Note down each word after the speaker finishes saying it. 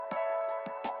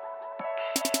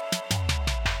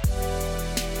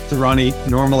So Ronnie,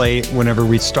 normally whenever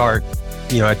we start,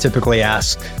 I typically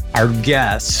ask our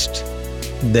guest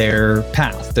their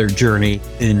path, their journey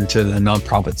into the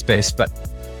nonprofit space, but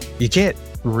you can't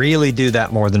really do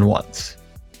that more than once.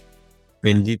 I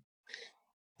mean,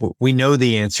 we know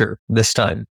the answer this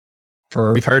time.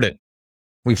 We've heard it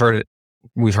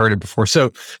before.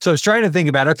 So I was trying to think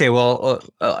about, okay, well,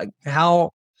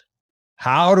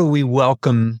 how do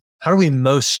we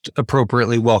most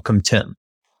appropriately welcome Tim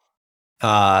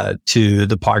to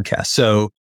the podcast? So,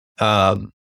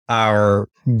 our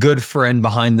good friend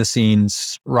behind the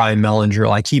scenes, Ryan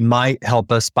Mellinger, he might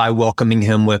help us by welcoming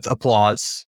him with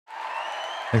applause.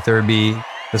 This would be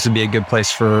a good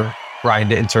place for Ryan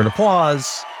to insert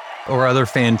applause or other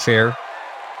fanfare.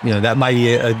 That might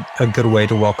be a good way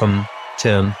to welcome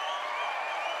Tim.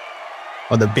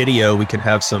 On the video, we could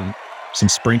have some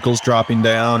sprinkles dropping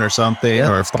down or something,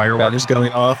 or fireworks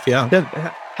going off.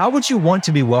 Yeah. How would you want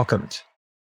to be welcomed?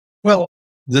 Well,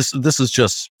 this is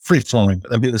just free flowing.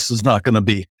 I mean, this is not going to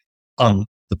be on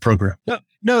the program.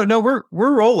 No, we're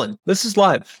rolling. This is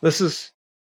live. This is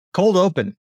cold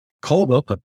open. Cold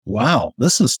open. Wow,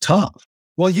 this is tough.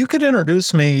 Well, you could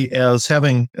introduce me as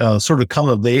having sort of come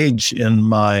of age in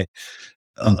my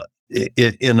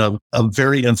in a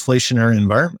very inflationary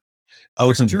environment. I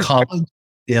was in college,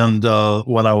 and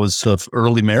when I was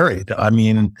early married, I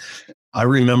mean, I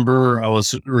remember I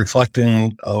was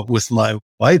reflecting with my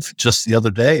wife just the other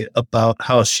day about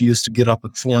how she used to get up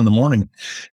at 4 a.m.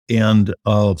 and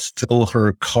fill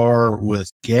her car with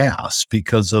gas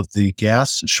because of the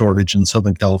gas shortage in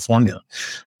Southern California.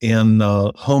 And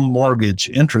home mortgage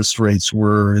interest rates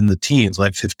were in the teens,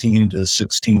 like 15 to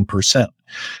 16%.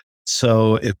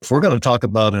 So if we're going to talk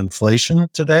about inflation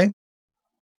today,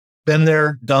 been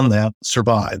there, done that,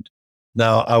 survived.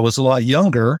 Now, I was a lot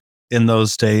younger in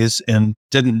those days and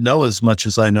didn't know as much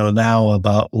as I know now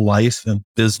about life and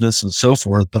business and so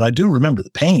forth, but I do remember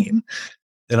the pain,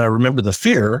 and I remember the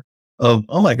fear of,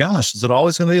 oh my gosh, is it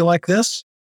always going to be like this?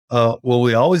 Will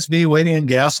we always be waiting in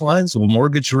gas lines? Will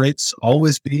mortgage rates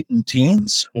always be in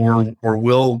teens, or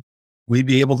will we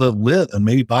be able to live and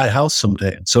maybe buy a house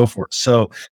someday and so forth? So,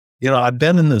 I've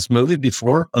been in this movie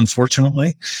before,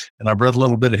 unfortunately, and I've read a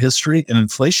little bit of history, and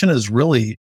inflation is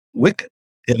really wicked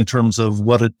in terms of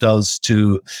what it does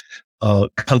to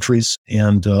countries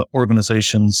and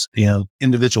organizations and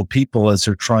individual people as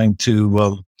they're trying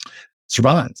to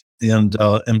survive and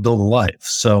build a life.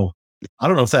 So I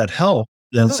don't know if that helped.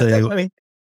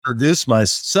 Introduce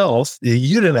myself.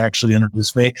 You didn't actually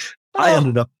introduce me. I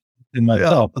ended up in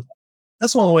myself. But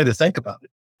that's one way to think about it.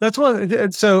 That's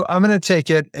one. So I'm going to take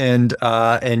it and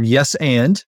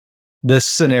this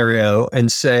scenario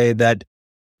and say that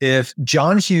if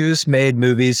John Hughes made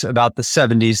movies about the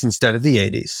 70s instead of the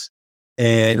 80s,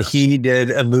 and he did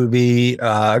a movie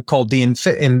called The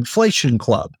Inflation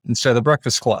Club instead of The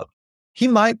Breakfast Club, he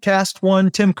might cast one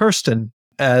Tim Kersten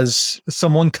as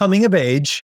someone coming of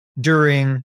age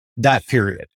during that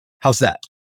period. How's that?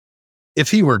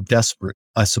 If he were desperate,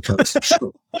 I suppose.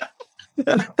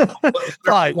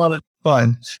 Fine.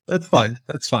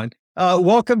 That's fine.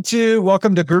 Welcome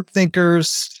to Group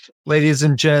Thinkers, ladies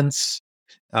and gents,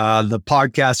 the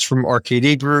podcast from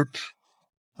RKD Group.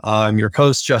 I'm your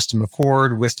host, Justin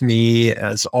McCord. With me,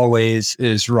 as always,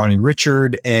 is Ronnie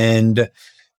Richard, and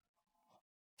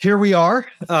here we are.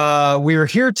 We are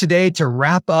here today to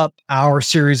wrap up our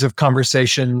series of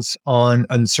conversations on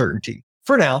uncertainty.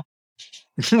 For now,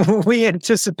 we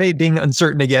anticipate being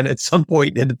uncertain again at some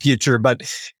point in the future. But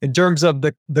in terms of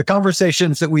the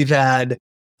conversations that we've had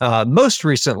most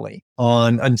recently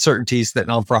on uncertainties that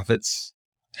nonprofits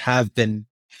have been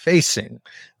facing,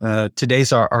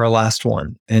 today's our last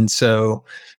one. And so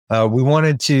we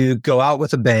wanted to go out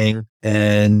with a bang,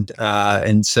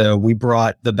 and so we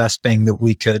brought the best bang that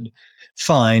we could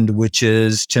find, which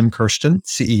is Tim Kersten,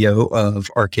 CEO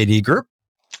of RKD Group.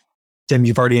 Tim,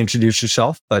 you've already introduced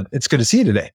yourself, but it's good to see you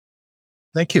today.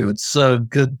 Thank you. It's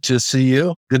good to see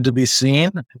you. Good to be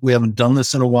seen. We haven't done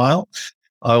this in a while.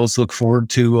 I always look forward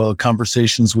to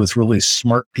conversations with really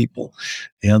smart people,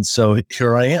 and so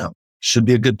here I am. Should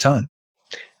be a good time.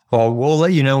 Well, we'll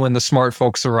let you know when the smart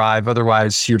folks arrive.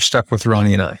 Otherwise, you're stuck with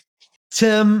Ronnie and I.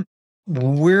 Tim,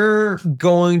 we're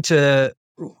going to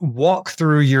walk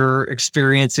through your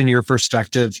experience and your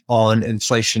perspective on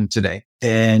inflation today.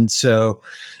 And so,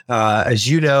 as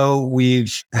you know,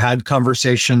 we've had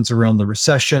conversations around the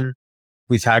recession.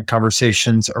 We've had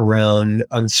conversations around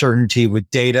uncertainty with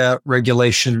data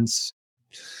regulations.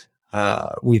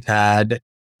 We've had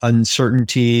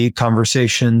uncertainty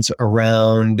conversations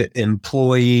around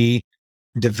employee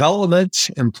development,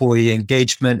 employee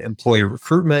engagement, employee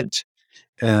recruitment.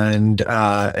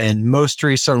 And most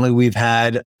recently, we've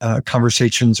had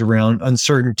conversations around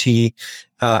uncertainty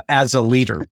as a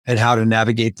leader and how to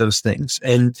navigate those things.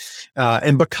 And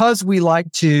because we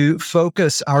like to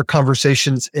focus our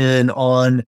conversations in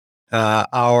on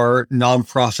our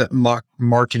nonprofit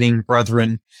marketing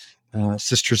brethren,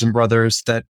 sisters and brothers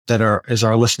that are as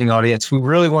our listening audience, we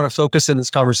really want to focus in this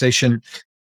conversation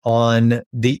on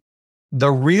the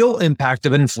real impact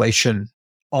of inflation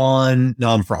on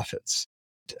nonprofits.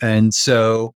 And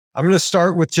so I'm going to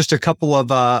start with just a couple of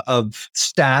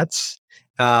stats,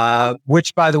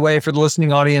 which, by the way, for the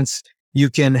listening audience, you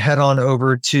can head on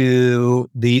over to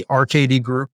the RKD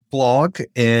Group blog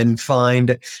and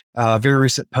find a very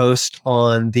recent post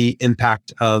on the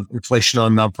impact of inflation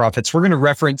on nonprofits. We're going to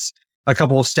reference a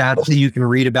couple of stats that you can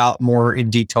read about more in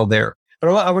detail there.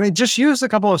 But I want to just use a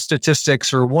couple of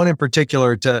statistics, or one in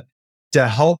particular, to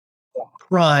help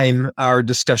prime our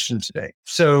discussion today.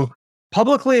 So,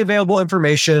 publicly available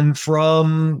information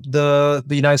from the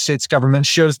United States government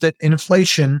shows that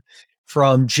inflation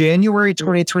from January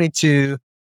 2022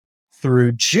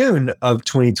 through June of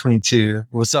 2022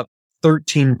 was up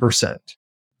 13%.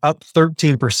 Up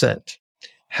 13%.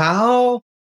 How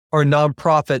are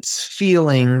nonprofits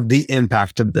feeling the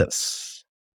impact of this?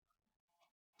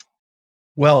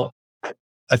 Well,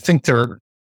 I think they're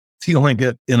feeling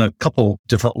it in a couple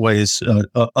different ways.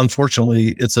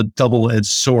 Unfortunately, it's a double-edged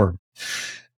sword.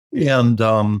 And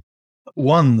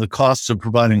one, the costs of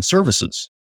providing services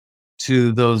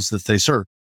to those that they serve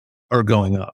are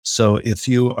going up. So if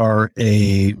you are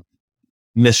a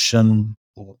mission,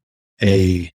 or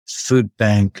a food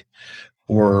bank,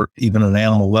 or even an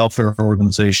animal welfare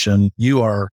organization, you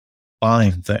are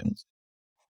buying things.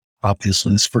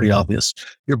 Obviously, it's pretty obvious.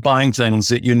 You're buying things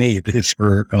that you need. If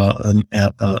you're an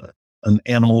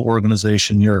animal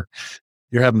organization, you're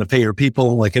having to pay your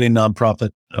people, like any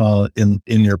nonprofit. In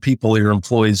your people, your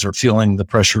employees are feeling the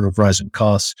pressure of rising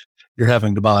costs. You're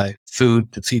having to buy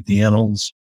food to feed the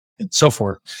animals, and so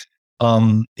forth.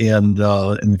 And in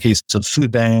the case of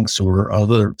food banks or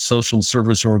other social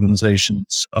service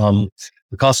organizations,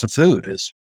 the cost of food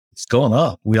it's going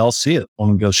up. We all see it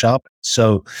when we go shopping.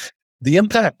 So the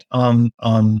impact on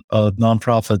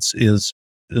nonprofits is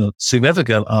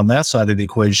significant on that side of the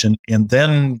equation. And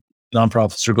then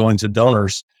nonprofits are going to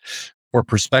donors or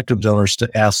prospective donors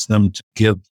to ask them to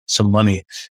give some money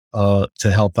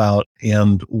to help out.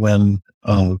 And when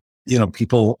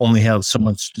people only have so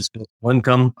much disposable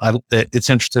income, it's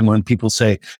interesting when people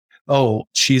say, "Oh,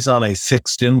 she's on a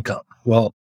fixed income."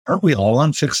 Well, aren't we all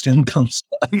on fixed incomes?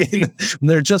 I mean,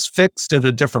 they're just fixed at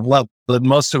a different level. But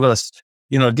most of us,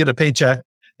 get a paycheck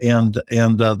and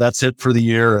that's it for the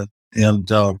year, and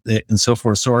so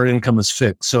forth. So our income is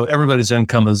fixed. So everybody's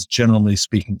income is, generally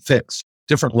speaking, fixed,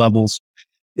 different levels,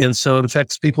 and so it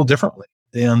affects people differently.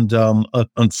 And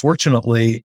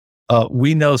unfortunately,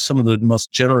 we know some of the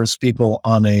most generous people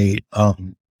on a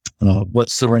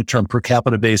what's the right term, per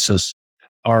capita basis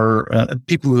are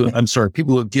people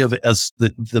who give as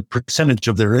the percentage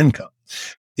of their income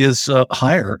is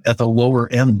higher at the lower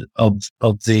end of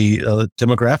the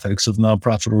demographics of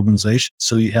nonprofit organizations.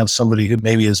 So you have somebody who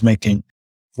maybe is making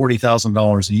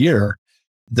 $40,000 a year,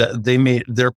 that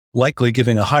they're likely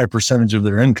giving a higher percentage of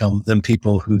their income than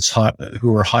people who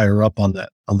are higher up on that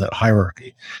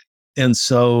hierarchy. And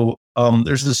so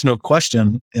there's this no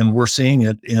question, and we're seeing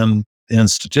it in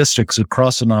statistics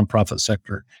across the nonprofit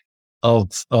sector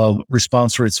of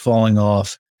response rates falling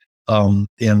off, and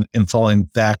falling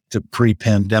back to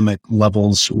pre-pandemic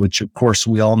levels, which of course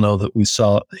we all know that we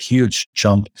saw a huge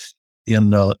jump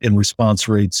in response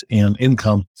rates and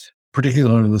income,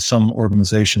 particularly with some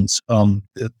organizations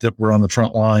that were on the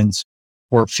front lines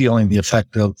or feeling the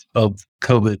effect of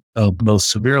COVID most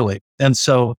severely. And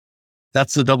so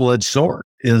that's the double-edged sword,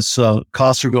 is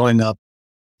costs are going up,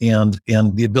 and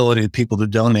the ability of people to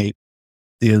donate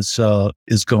is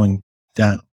going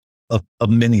down, of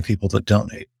many people that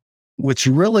donate, which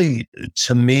really,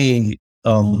 to me,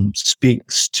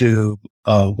 speaks to,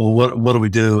 what do we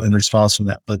do in response to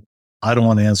that? But I don't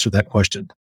want to answer that question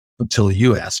until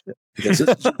you ask it. Because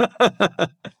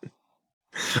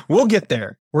we'll get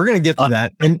there. We're going to get to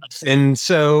that. And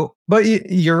so, but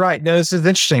you're right. No, this is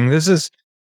interesting. This is,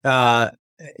 and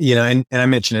I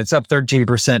mentioned it's up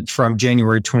 13% from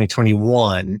January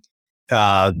 2021,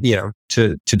 to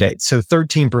date. So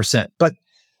 13%. But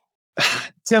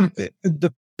Tim,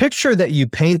 the picture that you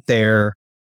paint there,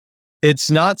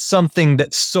 it's not something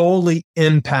that solely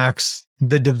impacts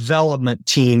the development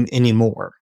team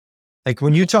anymore. Like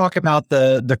when you talk about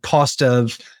the cost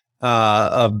of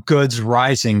goods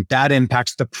rising, that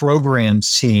impacts the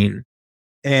programs team.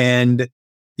 And,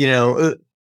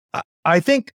 I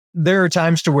think there are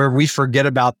times to where we forget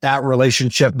about that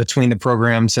relationship between the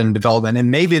programs and development. And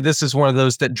maybe this is one of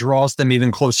those that draws them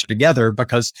even closer together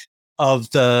because of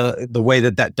the way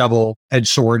that double-edged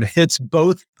sword hits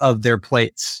both of their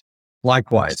plates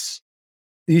likewise.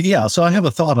 Yeah. So I have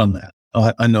a thought on that.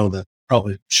 I know that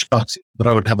probably shocks you, but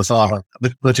I would have a thought on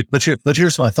it. But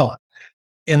here's my thought.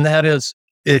 And that is,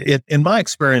 in my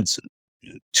experience,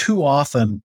 too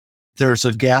often there's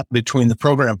a gap between the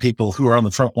program people who are on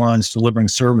the front lines delivering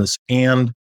service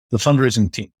and the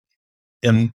fundraising team.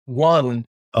 And one,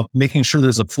 of making sure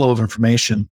there's a flow of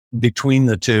information between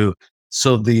the two,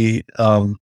 so the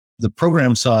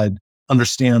program side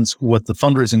understands what the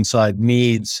fundraising side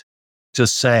needs to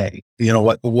say.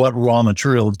 What raw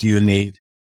material do you need,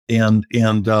 and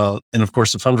of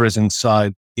course the fundraising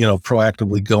side,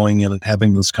 proactively going in and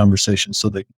having those conversations so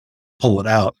they pull it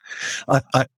out.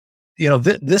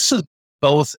 This is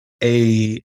both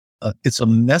it's a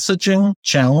messaging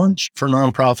challenge for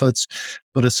nonprofits,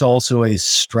 but it's also a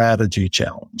strategy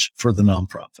challenge for the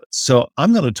nonprofits. So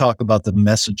I'm going to talk about the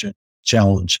messaging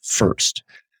challenge first.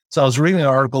 So I was reading an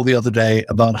article the other day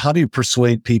about how do you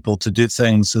persuade people to do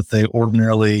things that they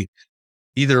ordinarily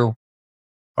either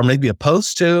are maybe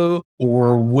opposed to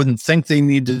or wouldn't think they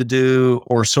need to do,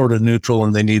 or sort of neutral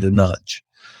and they need a nudge.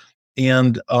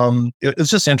 And it was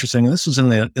just interesting. And this was in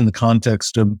the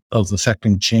context of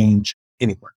affecting change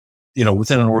anywhere,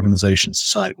 within an organization,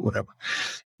 society, whatever.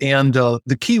 And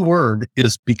the key word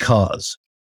is because.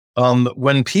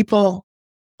 When people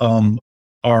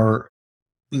are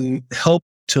helped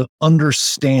to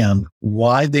understand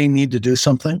why they need to do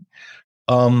something,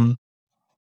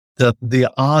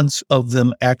 the odds of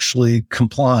them actually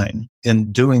complying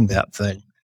and doing that thing,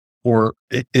 or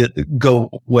it go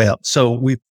way up. So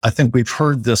I think we've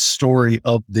heard this story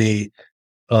of the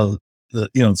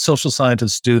social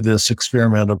scientists do this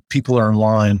experiment of people are in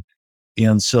line,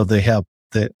 and so they have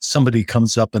that somebody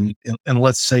comes up and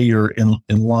let's say you're in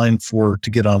line to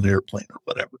get on the airplane or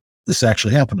whatever. This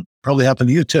actually happened. Probably happened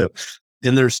to you too.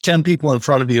 And there's 10 people in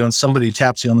front of you and somebody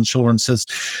taps you on the shoulder and says,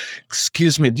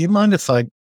 "Excuse me, do you mind if I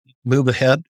move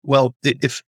ahead?" Well,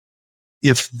 if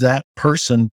that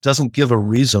person doesn't give a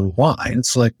reason why,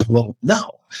 it's like, well,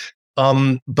 no.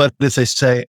 But if they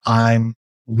say, "I'm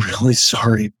really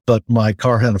sorry, but my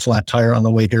car had a flat tire on the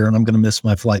way here and I'm going to miss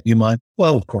my flight. You mind?"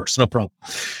 Well, of course, no problem.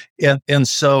 And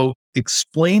so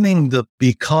explaining the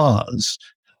because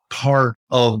part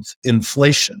of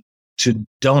inflation to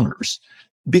donors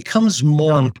becomes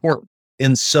more important.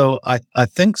 And so I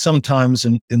think sometimes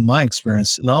in my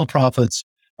experience, nonprofits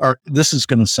this is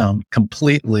going to sound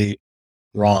completely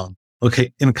wrong.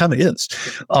 Okay. And it kind of is.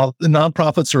 The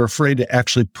nonprofits are afraid to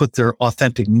actually put their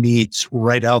authentic needs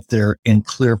right out there in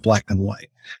clear black and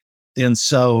white. And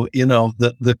so,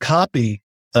 the copy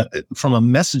from a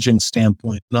messaging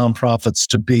standpoint, nonprofits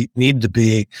need to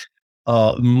be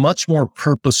much more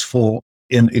purposeful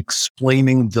in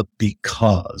explaining the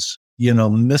because.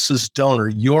 Mrs. Donor,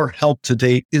 your help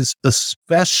today is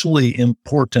especially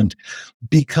important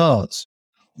because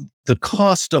the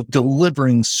cost of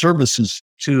delivering services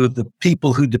to the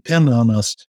people who depend on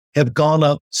us have gone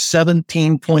up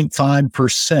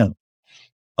 17.5%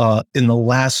 in the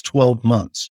last 12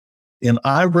 months. And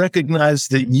I recognize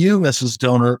that you, Mrs.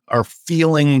 Donor, are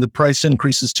feeling the price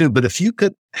increases too. But if you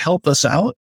could help us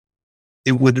out,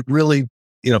 it would really,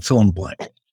 fill in blank.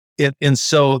 And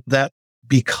so that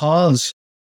because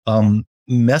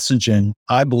messaging,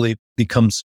 I believe,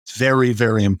 becomes very,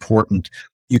 very important.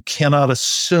 You cannot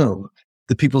assume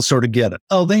that people sort of get it.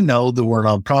 Oh, they know that we're a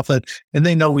nonprofit and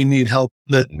they know we need help,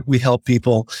 that we help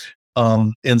people.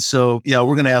 And so,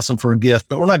 we're going to ask them for a gift,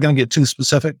 but we're not going to get too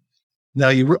specific. Now,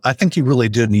 I think you really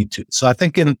do need to. So I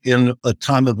think in a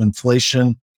time of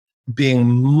inflation, being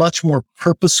much more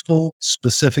purposeful,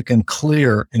 specific, and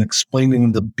clear in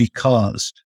explaining the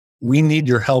because. We need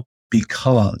your help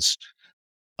because,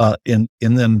 and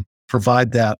then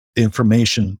provide that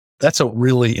information. That's a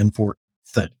really important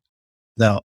thing.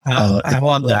 Now, I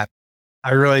love that.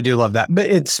 I really do love that. But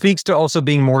it speaks to also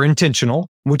being more intentional,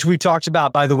 which we've talked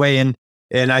about, by the way, and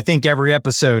I think every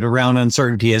episode around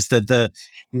uncertainty is that the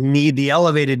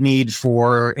elevated need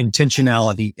for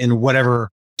intentionality in whatever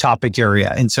topic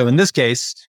area. And so in this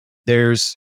case,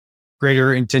 there's greater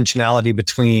intentionality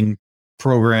between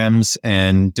programs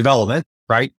and development,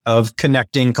 right? Of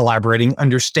connecting, collaborating,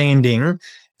 understanding,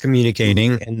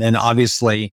 communicating, and then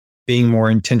obviously being more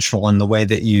intentional in the way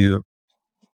that you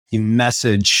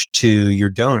message to your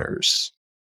donors,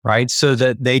 right? So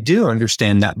that they do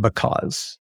understand that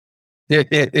because.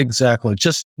 Exactly.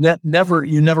 Just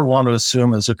you never want to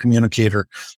assume as a communicator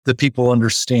that people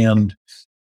understand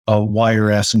why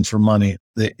you're asking for money.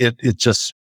 It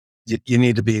just you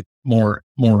need to be more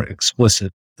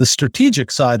explicit. The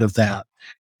strategic side of that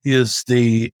is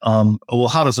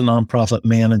how does a nonprofit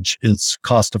manage its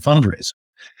cost of fundraising?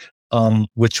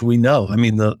 Which we know. I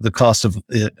mean, the cost of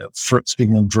it,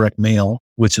 speaking of direct mail,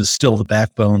 which is still the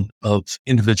backbone of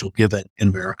individual giving in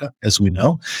America, as we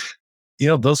know,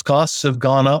 those costs have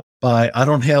gone up by, I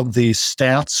don't have the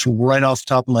stats right off the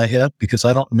top of my head because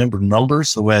I don't remember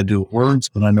numbers the way I do words,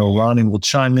 but I know Ronnie will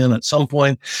chime in at some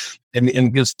point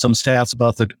and give some stats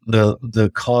about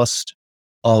the cost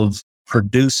of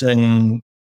producing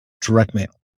direct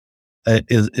mail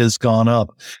is gone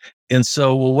up. And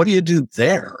so, well, what do you do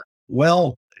there?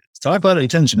 Well, talk about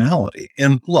intentionality.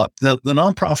 And look, the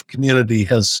nonprofit community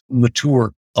has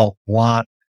matured a lot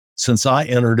since I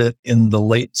entered it in the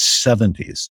late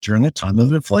 70s during a time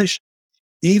of inflation.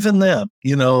 Even then,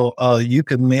 you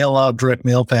could mail out direct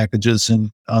mail packages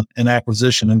and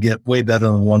acquisition and get way better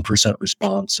than 1%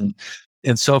 response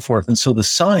and so forth. And so the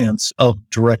science of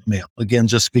direct mail, again,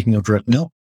 just speaking of direct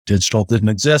mail, digital didn't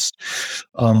exist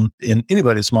in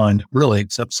anybody's mind, really,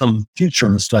 except some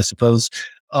futurist, I suppose.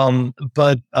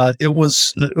 But it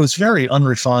was very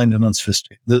unrefined and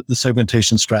unsophisticated. The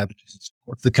segmentation strategies,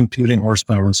 the computing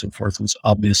horsepower and so forth was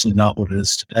obviously not what it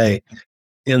is today.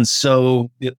 And so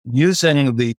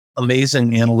using the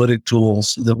amazing analytic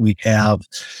tools that we have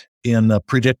in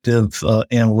predictive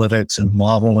analytics and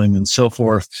modeling and so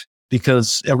forth,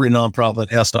 because every nonprofit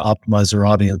has to optimize their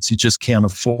audience. You just can't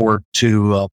afford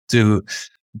to do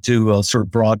sort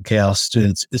of broadcast.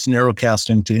 It's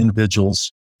narrowcasting to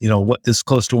individuals, what is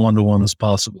close to one-to-one as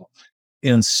possible.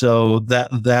 And so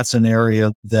that's an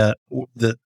area that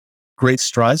great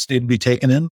strides need to be taken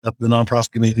in. The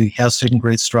nonprofit community has taken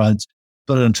great strides.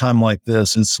 But in a time like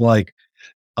this, it's like,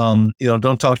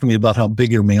 don't talk to me about how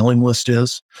big your mailing list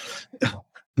is.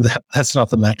 That's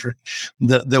not the metric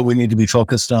that we need to be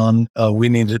focused on. We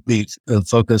need to be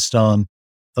focused on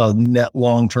net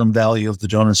long-term value of the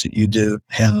donors that you do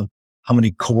have. How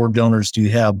many core donors do you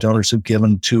have? Donors who've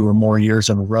given 2 or more years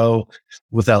in a row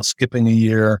without skipping a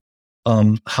year.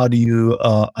 How do you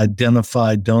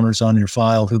identify donors on your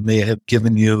file who may have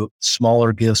given you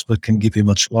smaller gifts but can give you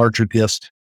much larger gifts?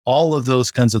 All of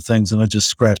those kinds of things. And I just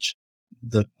scratch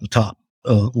the top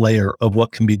layer of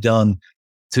what can be done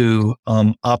to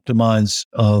optimize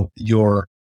your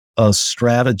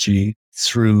strategy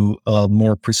through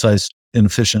more precise and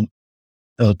efficient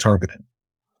targeting.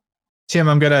 Tim,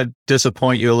 I'm going to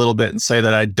disappoint you a little bit and say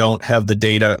that I don't have the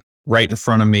data right in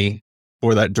front of me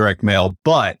for that direct mail,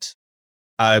 but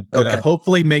I'm going to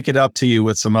hopefully make it up to you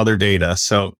with some other data.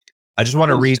 So I just want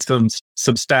to read some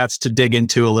stats to dig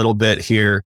into a little bit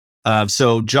here.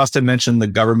 So Justin mentioned the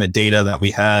government data that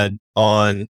we had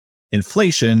on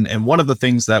inflation. And one of the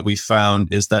things that we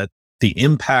found is that the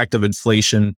impact of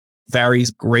inflation varies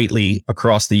greatly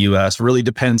across the US, really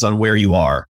depends on where you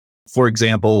are. For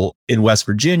example, in West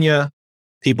Virginia,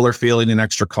 people are feeling an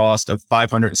extra cost of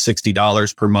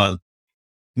 $560 per month.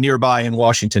 Nearby in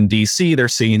Washington, D.C., they're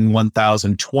seeing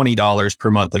 $1,020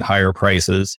 per month at higher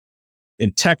prices.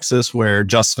 In Texas, where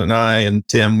Justin and I and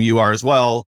Tim, you are as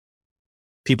well,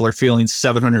 people are feeling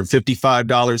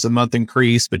 $755 a month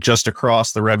increase, but just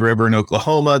across the Red River in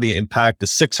Oklahoma, the impact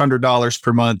is $600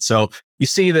 per month. So you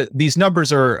see that these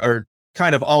numbers are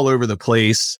kind of all over the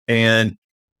place. And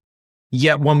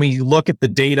yet when we look at the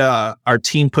data our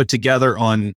team put together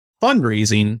on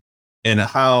fundraising and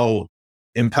how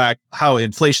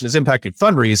inflation has impacted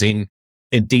fundraising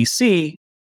in DC,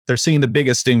 they're seeing the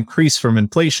biggest increase from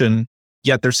inflation,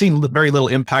 yet they're seeing very little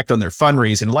impact on their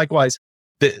fundraising. Likewise,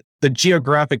 the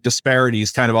geographic disparity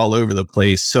is kind of all over the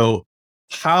place. So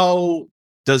how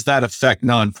does that affect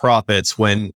nonprofits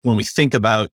when we think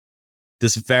about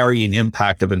this varying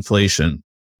impact of inflation?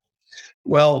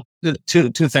 Well, two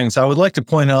things. I would like to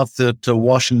point out that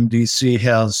Washington, D.C.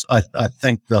 has, I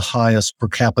think, the highest per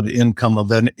capita income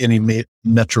of any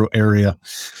metro area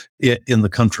in the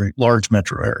country, large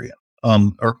metro area,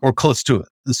 or close to it.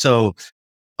 So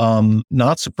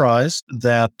not surprised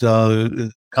that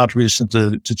contributions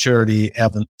to charity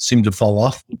haven't seemed to fall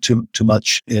off too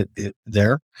much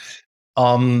there.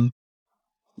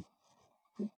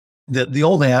 The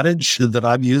old adage that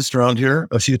I've used around here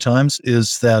a few times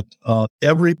is that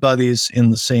everybody's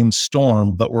in the same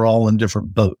storm, but we're all in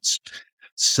different boats.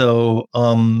 So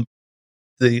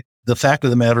the fact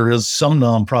of the matter is, some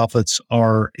nonprofits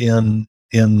are in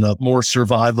more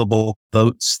survivable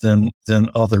boats than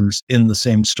others in the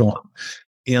same storm.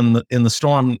 In the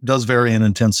storm does vary in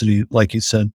intensity, like you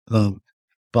said,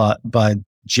 by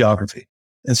geography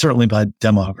and certainly by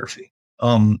demography.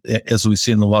 As we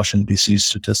see in the Washington, D.C.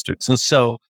 statistics. And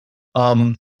so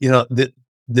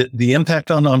the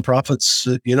impact on nonprofits,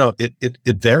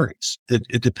 it varies.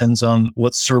 It depends on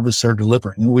what service they're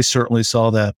delivering. And we certainly saw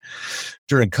that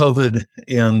during COVID,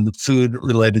 and the food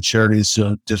related charities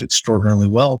did extraordinarily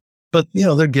well. But,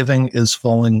 their giving is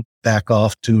falling back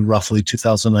off to roughly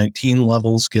 2019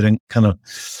 levels, getting kind of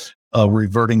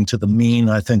reverting to the mean,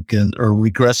 I think, or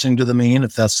regressing to the mean,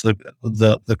 if that's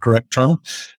the correct term.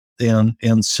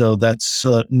 And so that's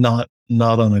not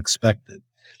unexpected.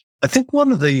 I think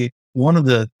one of the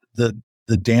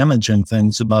damaging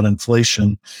things about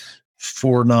inflation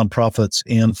for nonprofits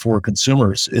and for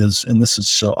consumers is, and this is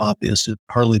so obvious, it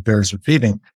hardly bears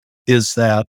repeating, is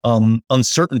that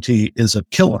uncertainty is a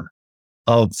killer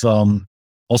of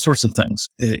all sorts of things.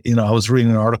 I was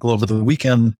reading an article over the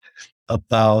weekend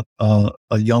about a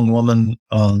young woman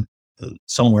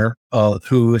somewhere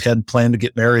who had planned to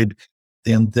get married,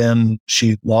 and then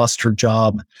she lost her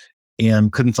job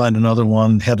and couldn't find another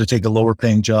one, had to take a lower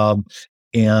paying job,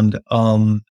 and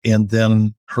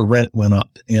then her rent went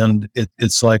up. And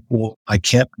it's like, well, I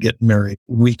can't get married.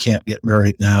 We can't get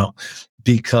married now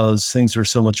because things are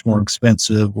so much more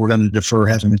expensive. We're going to defer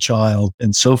having a child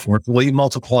and so forth. Well, you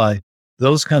multiply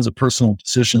those kinds of personal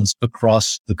decisions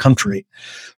across the country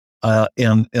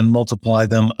and multiply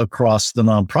them across the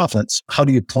nonprofits. How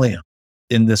do you plan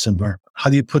in this environment?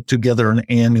 How do you put together an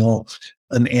annual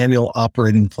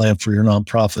operating plan for your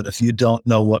nonprofit if you don't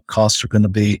know what costs are going to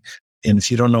be, and if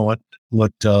you don't know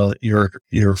what your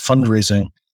fundraising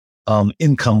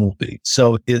income will be?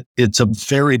 So it's a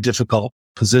very difficult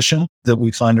position that we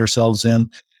find ourselves in,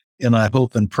 and I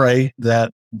hope and pray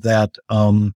that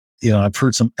I've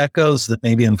heard some echoes that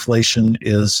maybe inflation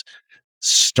is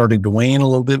starting to wane a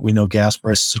little bit. We know gas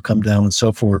prices have come down and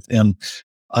so forth, and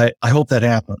I hope that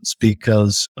happens,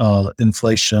 because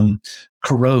inflation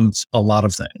corrodes a lot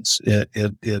of things. It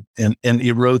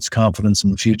erodes confidence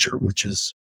in the future, which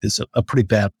is a pretty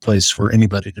bad place for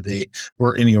anybody to be,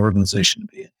 or any organization to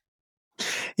be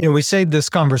in. We saved this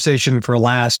conversation for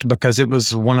last because it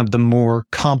was one of the more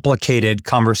complicated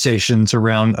conversations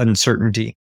around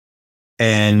uncertainty.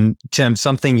 And Tim,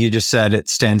 something you just said, it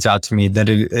stands out to me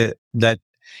that that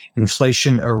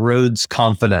inflation erodes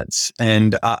confidence.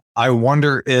 And I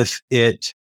wonder if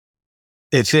it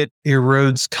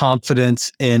erodes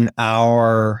confidence in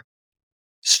our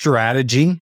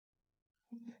strategy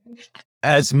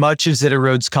as much as it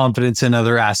erodes confidence in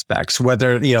other aspects,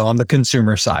 whether, on the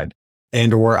consumer side,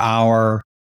 and or our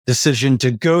decision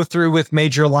to go through with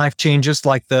major life changes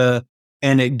like the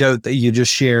anecdote that you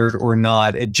just shared or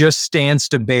not. It just stands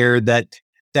to bear that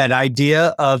idea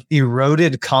of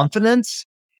eroded confidence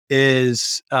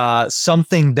is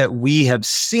something that we have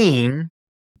seen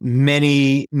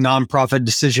many nonprofit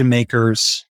decision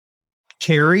makers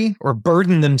carry or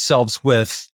burden themselves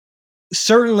with,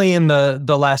 certainly in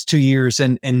the last 2 years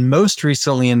and most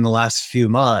recently in the last few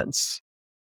months.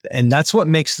 And that's what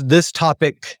makes this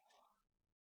topic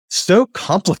so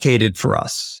complicated for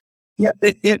us. Yeah,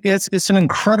 it's an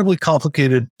incredibly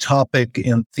complicated topic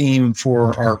and theme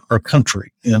for our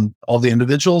country and all the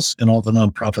individuals and all the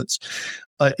nonprofits.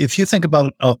 If you think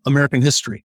about American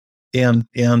history, and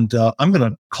I'm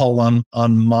going to call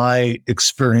on my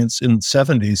experience in the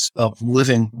 70s of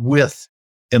living with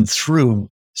and through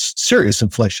serious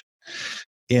inflation.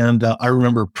 And I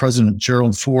remember President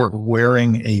Gerald Ford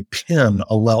wearing a pin,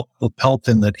 a lapel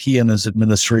pin that he and his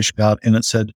administration got, and it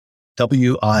said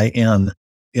WIN.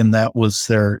 And that was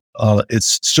it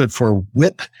stood for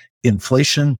whip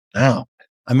inflation now.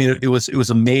 I mean, it was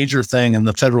a major thing, and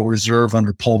the Federal Reserve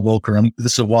under Paul Volcker,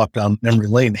 this is a walk down memory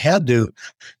lane, had to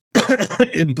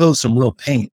impose some real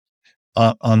pain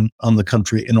on the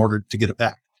country in order to get it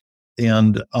back,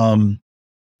 and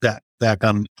back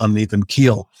on an even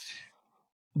keel.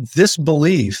 This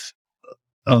belief,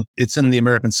 it's in the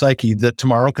American psyche that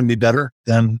tomorrow can be better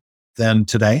than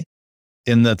today,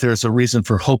 in that there's a reason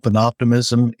for hope and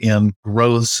optimism and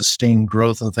growth, sustained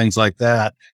growth and things like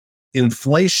that.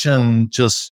 Inflation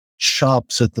just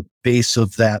chops at the base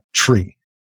of that tree.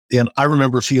 And I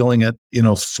remember feeling it,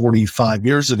 45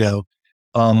 years ago,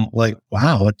 like,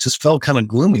 wow, it just felt kind of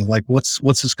gloomy. Like, what's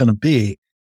this going to be?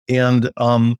 And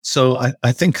so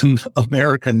I think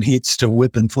America needs to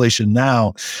whip inflation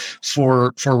now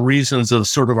for reasons of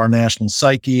sort of our national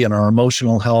psyche and our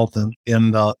emotional health and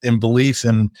in belief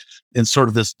in sort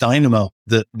of this dynamo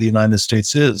that the United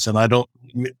States is. And I don't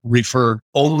refer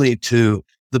only to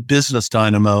the business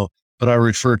dynamo, but I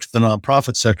refer to the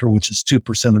nonprofit sector, which is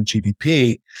 2% of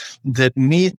GDP, that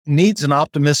needs an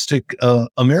optimistic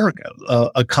America,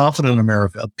 a confident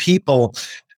America, people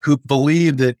who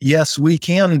believe that, yes, we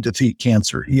can defeat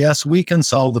cancer. Yes, we can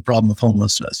solve the problem of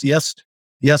homelessness. Yes,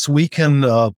 yes, we can,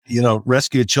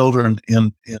 rescue children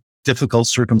in difficult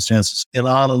circumstances, and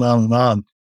on and on and on.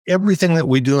 Everything that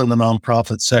we do in the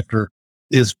nonprofit sector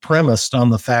is premised on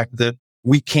the fact that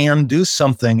we can do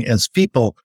something as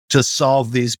people to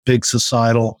solve these big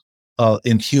societal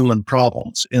and human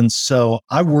problems. And so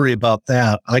I worry about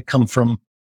that. I come from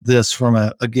this I'm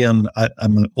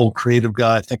an old creative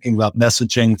guy, thinking about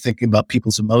messaging, thinking about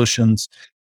people's emotions,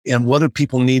 and what do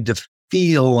people need to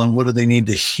feel and what do they need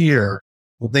to hear?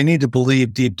 Well, they need to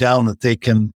believe deep down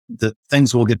that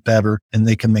things will get better and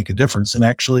they can make a difference. And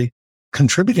actually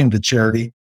contributing to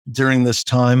charity during this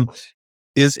time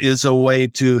is a way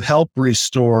to help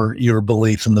restore your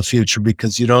belief in the future,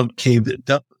 because you don't cave it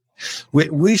up.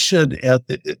 We should, I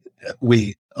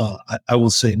will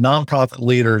say, nonprofit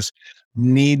leaders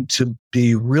need to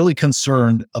be really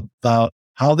concerned about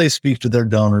how they speak to their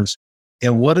donors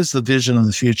and what is the vision of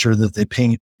the future that they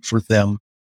paint for them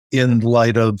in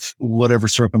light of whatever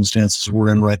circumstances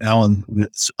we're in right now. And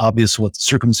it's obvious what the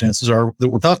circumstances are that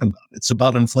we're talking about. It's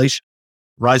about inflation,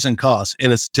 rising costs,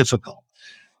 and it's difficult.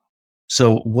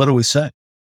 So what do we say?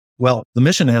 Well, the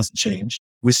mission hasn't changed.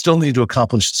 We still need to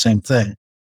accomplish the same thing.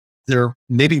 There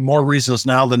may be more reasons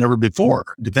now than ever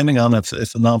before, depending on if the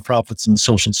nonprofits in the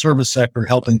social service sector,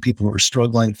 helping people who are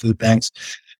struggling, food banks,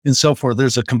 and so forth.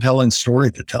 There's a compelling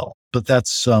story to tell. But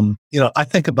that's, I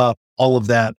think about all of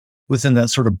that within that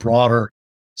sort of broader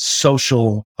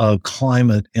social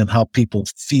climate and how people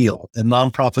feel. And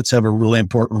nonprofits have a really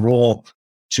important role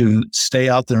to stay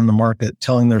out there in the market,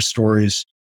 telling their stories,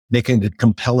 making a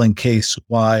compelling case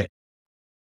why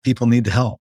people need to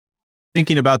help.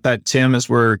 Thinking about that, Tim, as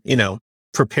we're,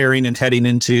 preparing and heading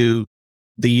into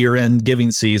the year-end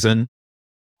giving season,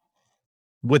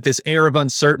 with this air of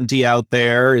uncertainty out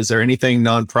there, is there anything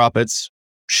nonprofits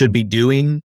should be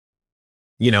doing,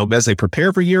 as they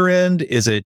prepare for year-end? Is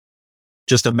it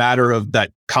just a matter of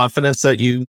that confidence that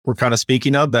you were kind of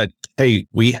speaking of, that, hey,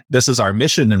 this is our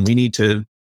mission and we need to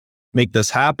make this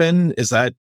happen? Is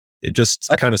that it just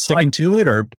kind of sticking to it,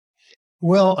 or?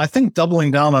 Well, I think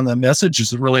doubling down on that message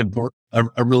is really important.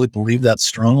 I really believe that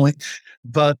strongly.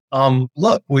 But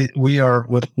look, we are,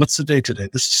 what's the date today?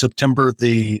 This is September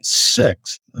the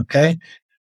 6th. Okay.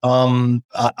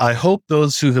 I hope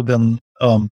those who have been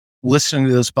listening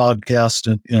to this podcast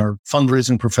and are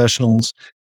fundraising professionals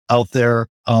out there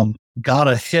got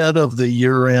ahead of the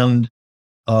year-end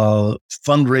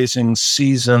fundraising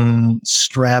season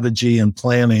strategy and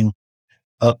planning,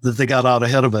 that they got out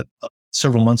ahead of it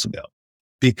several months ago.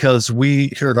 Because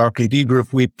we here at RKD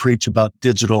Group, we preach about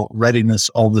digital readiness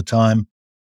all the time.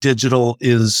 Digital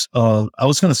is, I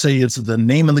was going to say it's the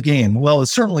name of the game. Well,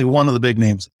 it's certainly one of the big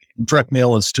names. Direct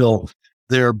mail is still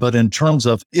there, but in terms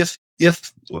of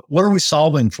what are we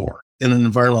solving for in an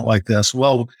environment like this?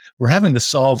 Well, we're having to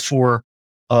solve for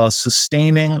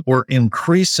sustaining or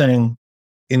increasing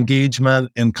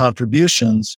engagement and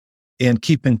contributions and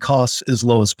keeping costs as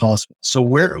low as possible. So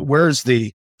where's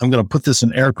the, I'm going to put this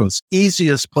in air quotes,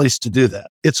 easiest place to do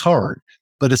that? It's hard,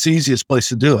 but it's the easiest place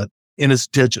to do it, and it's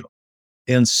digital.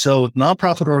 And so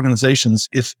nonprofit organizations,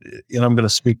 I'm going to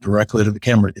speak directly to the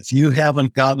camera, if you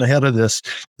haven't gotten ahead of this,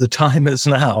 the time is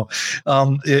now.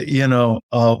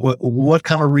 What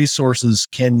kind of resources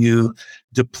can you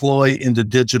deploy into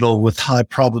digital with high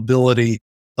probability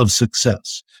of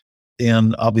success?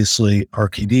 And obviously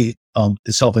RKD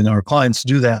is helping our clients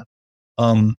do that.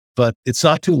 But it's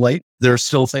not too late. There are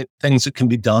still things that can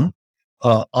be done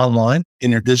online in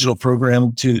your digital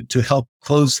program to help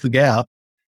close the gap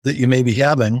that you may be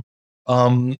having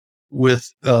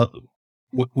without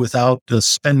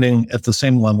spending at the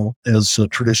same level as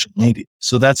traditional media.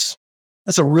 So that's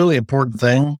a really important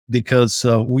thing, because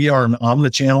we are an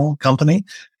omnichannel company.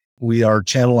 We are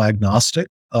channel agnostic.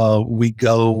 We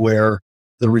go where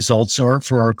the results are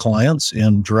for our clients,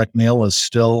 and direct mail is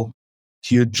still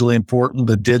hugely important,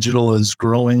 but digital is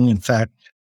growing. In fact,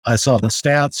 I saw the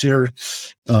stats here.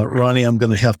 Ronnie, I'm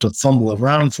going to have to fumble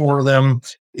around for them.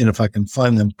 And if I can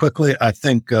find them quickly, I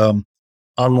think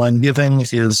online giving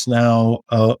is now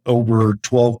over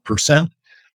 12%,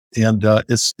 and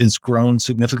it's grown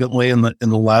significantly in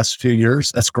the last few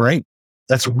years. That's great.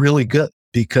 That's really good,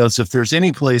 because if there's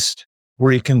any place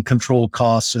where you can control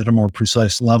costs at a more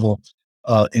precise level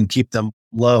and keep them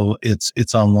low,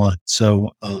 it's online.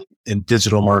 So in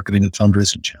digital marketing and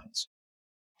fundraising channels.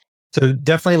 So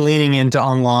definitely leaning into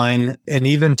online, and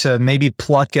even to maybe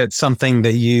pluck at something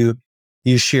that you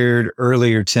shared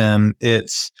earlier, Tim,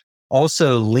 it's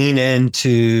also lean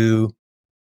into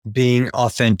being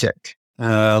authentic,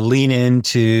 lean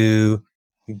into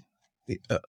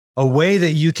a way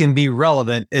that you can be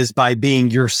relevant is by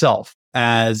being yourself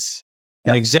as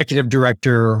an executive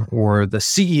director or the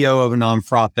CEO of a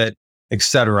nonprofit, et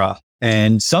cetera.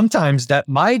 And sometimes that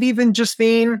might even just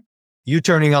mean you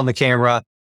turning on the camera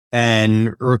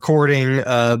and recording,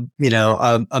 a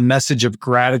message of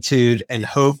gratitude and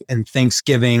hope and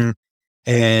thanksgiving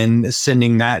and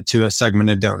sending that to a segment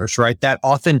of donors, right? That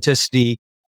authenticity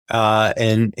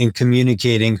and in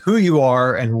communicating who you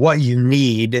are and what you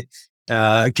need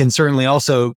can certainly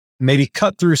also maybe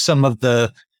cut through some of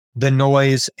the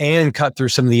noise and cut through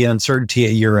some of the uncertainty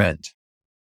at your end.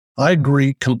 I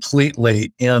agree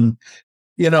completely. And,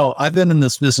 I've been in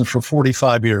this business for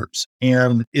 45 years,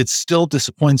 and it still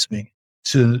disappoints me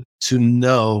to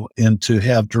know and to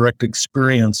have direct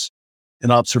experience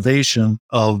and observation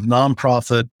of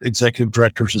nonprofit executive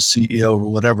directors or CEO or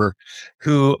whatever,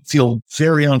 who feel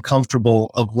very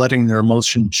uncomfortable of letting their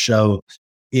emotions show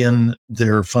in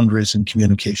their fundraising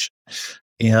communication.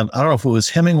 And I don't know if it was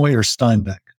Hemingway or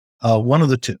Steinbeck, one of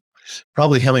the two,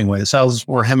 probably Hemingway. It sounds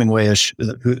more Hemingway-ish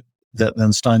than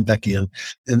Steinbeckian.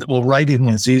 And writing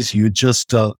is easy. You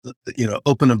just,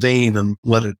 open a vein and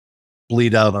let it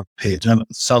bleed out on a page. And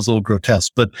it sounds a little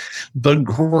grotesque, but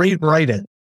great writing,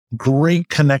 great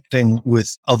connecting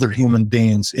with other human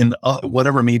beings in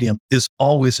whatever medium is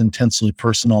always intensely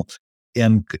personal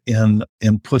and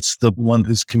puts the one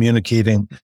who's communicating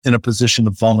in a position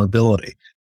of vulnerability.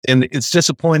 And it's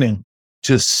disappointing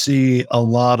to see a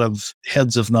lot of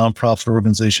heads of nonprofit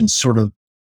organizations sort of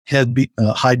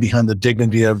hide behind the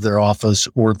dignity of their office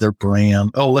or their brand.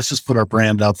 Oh, let's just put our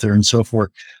brand out there and so forth.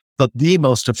 But the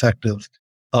most effective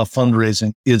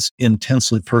fundraising is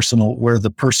intensely personal, where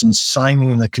the person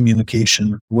signing the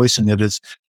communication, voicing it, is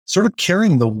sort of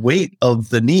carrying the weight of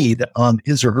the need on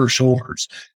his or her shoulders,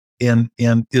 and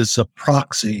is a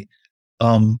proxy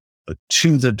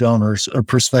to the donors or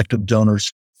prospective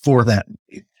donors for that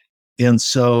need. And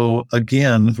so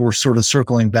again, we're sort of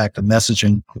circling back to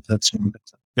messaging. That's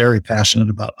very passionate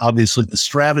about. Obviously, the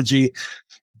strategy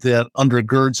that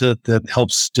undergirds it, that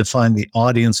helps define the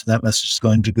audience that message is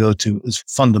going to go to, is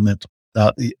fundamental.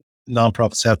 The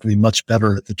nonprofits have to be much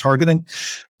better at the targeting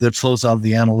that flows out of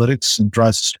the analytics and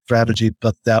drives the strategy,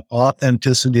 but that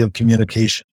authenticity of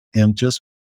communication and just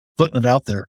putting it out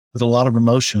there with a lot of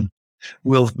emotion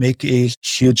will make a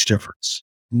huge difference.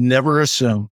 Never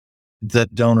assume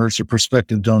that donors or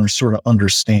prospective donors sort of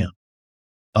understand.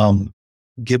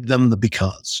 Give them the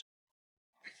because.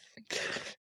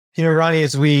 Ronnie,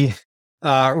 as we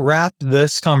wrap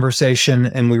this conversation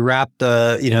and we wrap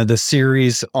the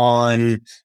series on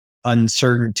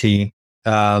uncertainty,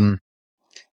 it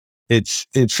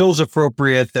feels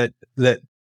appropriate that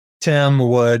Tim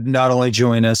would not only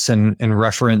join us and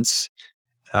reference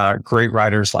great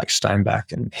writers like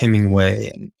Steinbeck and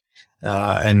Hemingway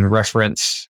and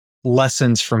reference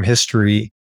lessons from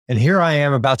history. And here I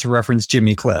am about to reference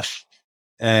Jimmy Cliff.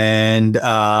 And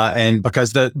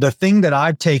because the thing that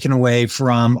I've taken away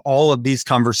from all of these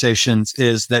conversations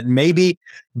is that maybe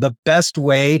the best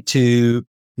way to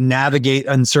navigate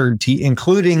uncertainty,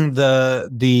 including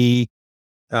the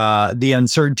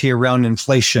uncertainty around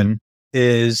inflation,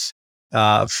 is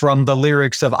from the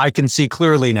lyrics of "I can see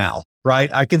clearly now."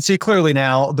 Right? I can see clearly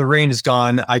now. The rain is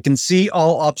gone. I can see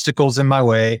all obstacles in my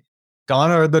way. Gone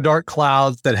are the dark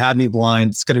clouds that had me blind.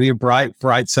 It's going to be a bright,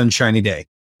 bright, sunshiny day.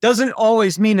 Doesn't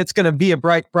always mean it's going to be a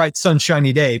bright, bright,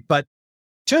 sunshiny day, but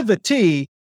to the T,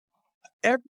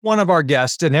 every one of our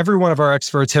guests and every one of our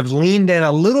experts have leaned in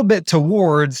a little bit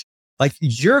towards, like,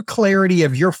 your clarity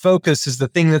of your focus is the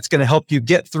thing that's going to help you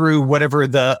get through whatever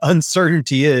the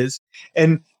uncertainty is.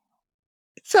 And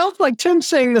it sounds like Tim's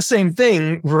saying the same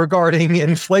thing regarding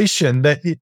inflation, that,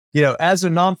 as a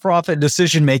nonprofit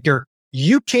decision maker,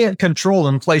 you can't control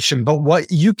inflation, but what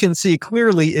you can see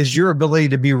clearly is your ability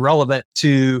to be relevant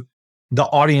to the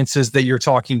audiences that you're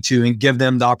talking to and give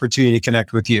them the opportunity to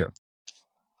connect with you.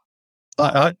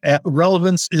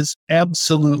 Relevance is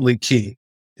absolutely key.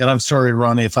 And I'm sorry,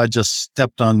 Ronnie, if I just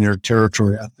stepped on your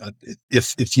territory,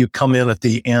 if you come in at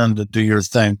the end and do your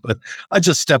thing, but I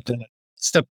just stepped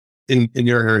in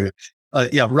your area.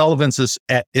 Relevance is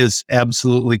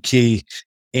absolutely key.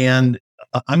 And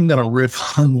I'm going to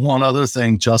riff on one other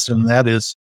thing, Justin, and that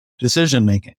is decision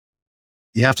making.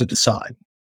 You have to decide,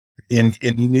 and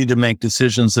you need to make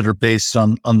decisions that are based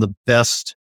on the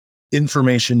best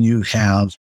information you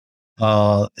have.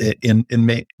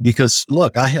 Because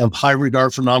look, I have high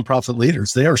regard for nonprofit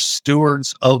leaders. They are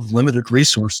stewards of limited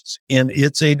resources, and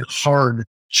it's a hard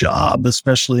job,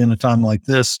 especially in a time like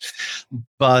this.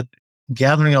 But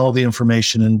gathering all the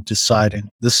information and deciding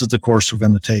this is the course we're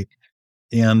going to take.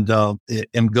 And go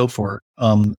for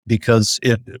it, because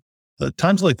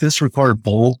times like this require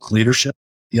bold leadership.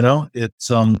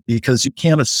 It's because you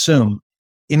can't assume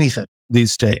anything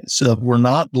these days. We're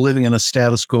not living in a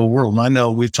status quo world. And I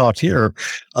know we've talked here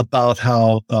about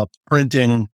how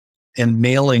printing and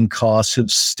mailing costs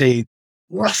have stayed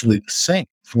roughly the same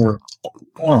for a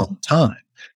long time.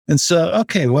 And so,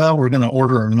 okay, well, we're going to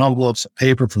order an envelopes of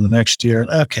paper for the next year.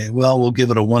 Okay, well, we'll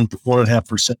give it a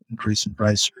 1.5% increase in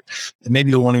price. And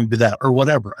maybe it won't even be that or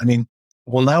whatever. I mean,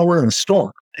 well, now we're in a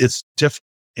storm. It's different.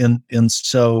 And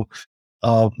so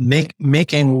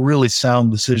making really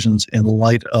sound decisions in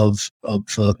light of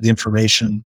the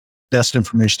information, best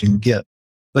information you can get,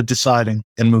 but deciding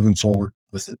and moving forward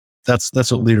with it. That's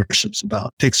what leadership's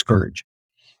about. It takes courage.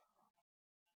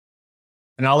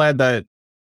 And I'll add that,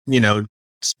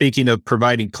 speaking of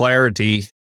providing clarity,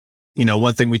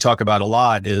 one thing we talk about a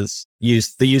lot is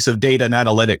the use of data and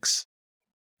analytics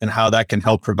and how that can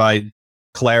help provide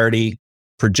clarity,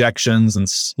 projections, and,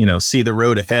 see the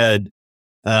road ahead.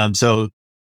 So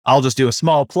I'll just do a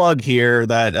small plug here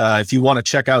that if you want to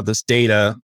check out this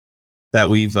data that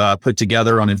we've put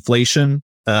together on inflation,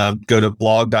 go to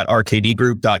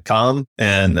blog.rkdgroup.com,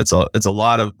 and it's a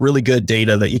lot of really good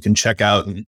data that you can check out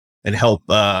and help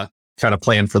kind of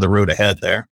plan for the road ahead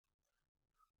there.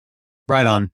 Right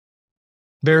on.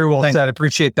 Very well said. I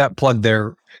appreciate that plug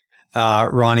there,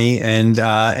 Ronnie. And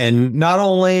not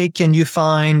only can you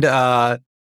find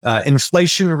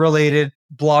inflation related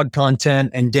blog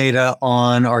content and data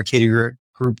on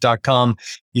rkdgroup.com,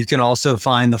 you can also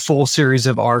find the full series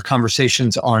of our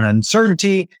conversations on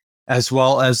uncertainty, as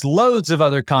well as loads of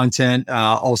other content,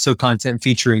 also content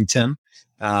featuring Tim,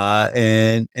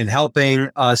 and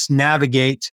helping us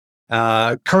navigate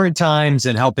current times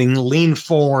and helping lean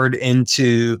forward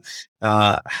into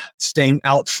staying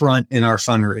out front in our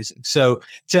fundraising. So,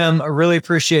 Tim, I really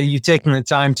appreciate you taking the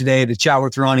time today to chat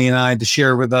with Ronnie and I to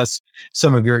share with us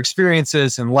some of your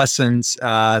experiences and lessons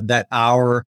that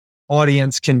our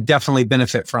audience can definitely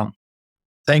benefit from.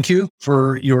 Thank you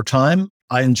for your time.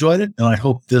 I enjoyed it, and I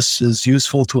hope this is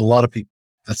useful to a lot of people.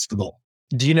 That's the goal.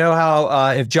 Do you know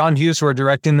how, if John Hughes were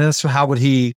directing this, how would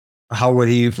he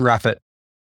wrap it?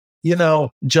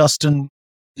 Justin,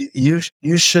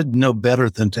 you should know better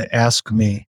than to ask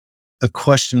me a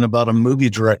question about a movie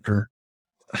director.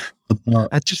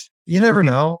 You never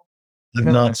know.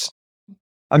 I'm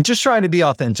just trying to be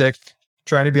authentic.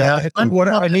 Authentic. I'm going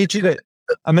to need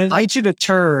you to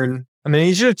turn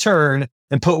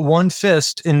and put one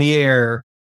fist in the air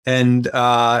and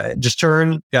just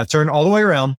turn all the way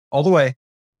around, all the way.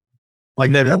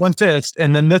 Like that one fist.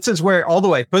 And then this is where all the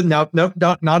way, but no,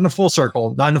 not in a full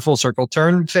circle,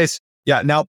 turn face. Yeah.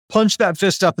 Now punch that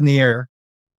fist up in the air.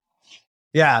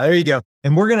 Yeah, there you go.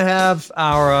 And we're going to have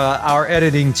our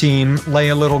editing team lay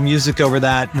a little music over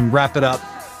that and wrap it up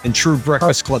in true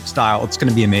Breakfast Club style. It's going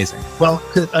to be amazing. Well,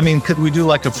 could we do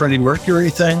like a Freddie Mercury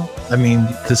thing?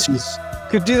 Because he's...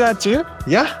 Could do that too.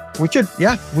 Yeah, we could.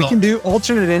 Yeah, we can do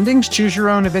alternate endings, choose your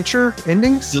own adventure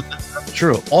endings.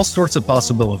 True. All sorts of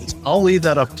possibilities. I'll leave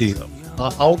that up to you.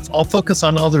 I'll focus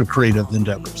on other creative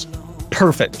endeavors.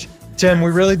 Perfect. Tim, we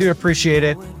really do appreciate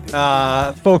it.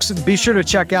 Folks, be sure to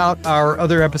check out our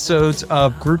other episodes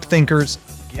of Group Thinkers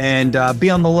and be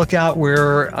on the lookout.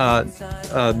 We're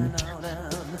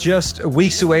just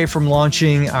weeks away from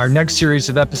launching our next series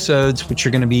of episodes, which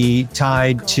are going to be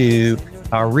tied to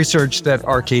our research that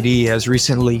RKD has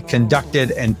recently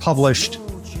conducted and published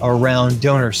around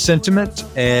donor sentiment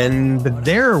and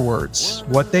their words,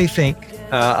 what they think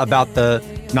about the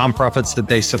nonprofits that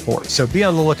they support. So be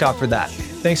on the lookout for that.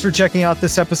 Thanks for checking out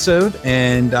this episode,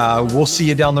 and we'll see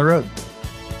you down the road.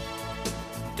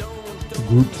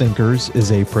 Group Thinkers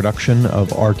is a production of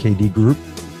RKD Group.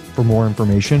 For more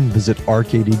information, visit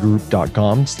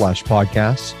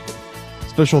rkdgroup.com/podcast.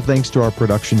 Special thanks to our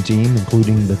production team,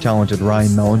 including the talented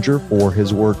Ryan Mellinger for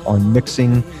his work on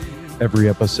mixing every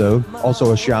episode.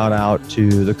 Also a shout out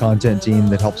to the content team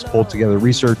that helps pull together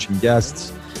research and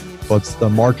guests, but the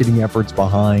marketing efforts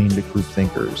behind Group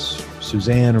Thinkers.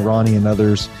 Suzanne, Ronnie, and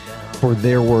others for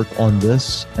their work on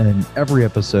this and every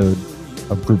episode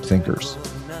of Group Thinkers.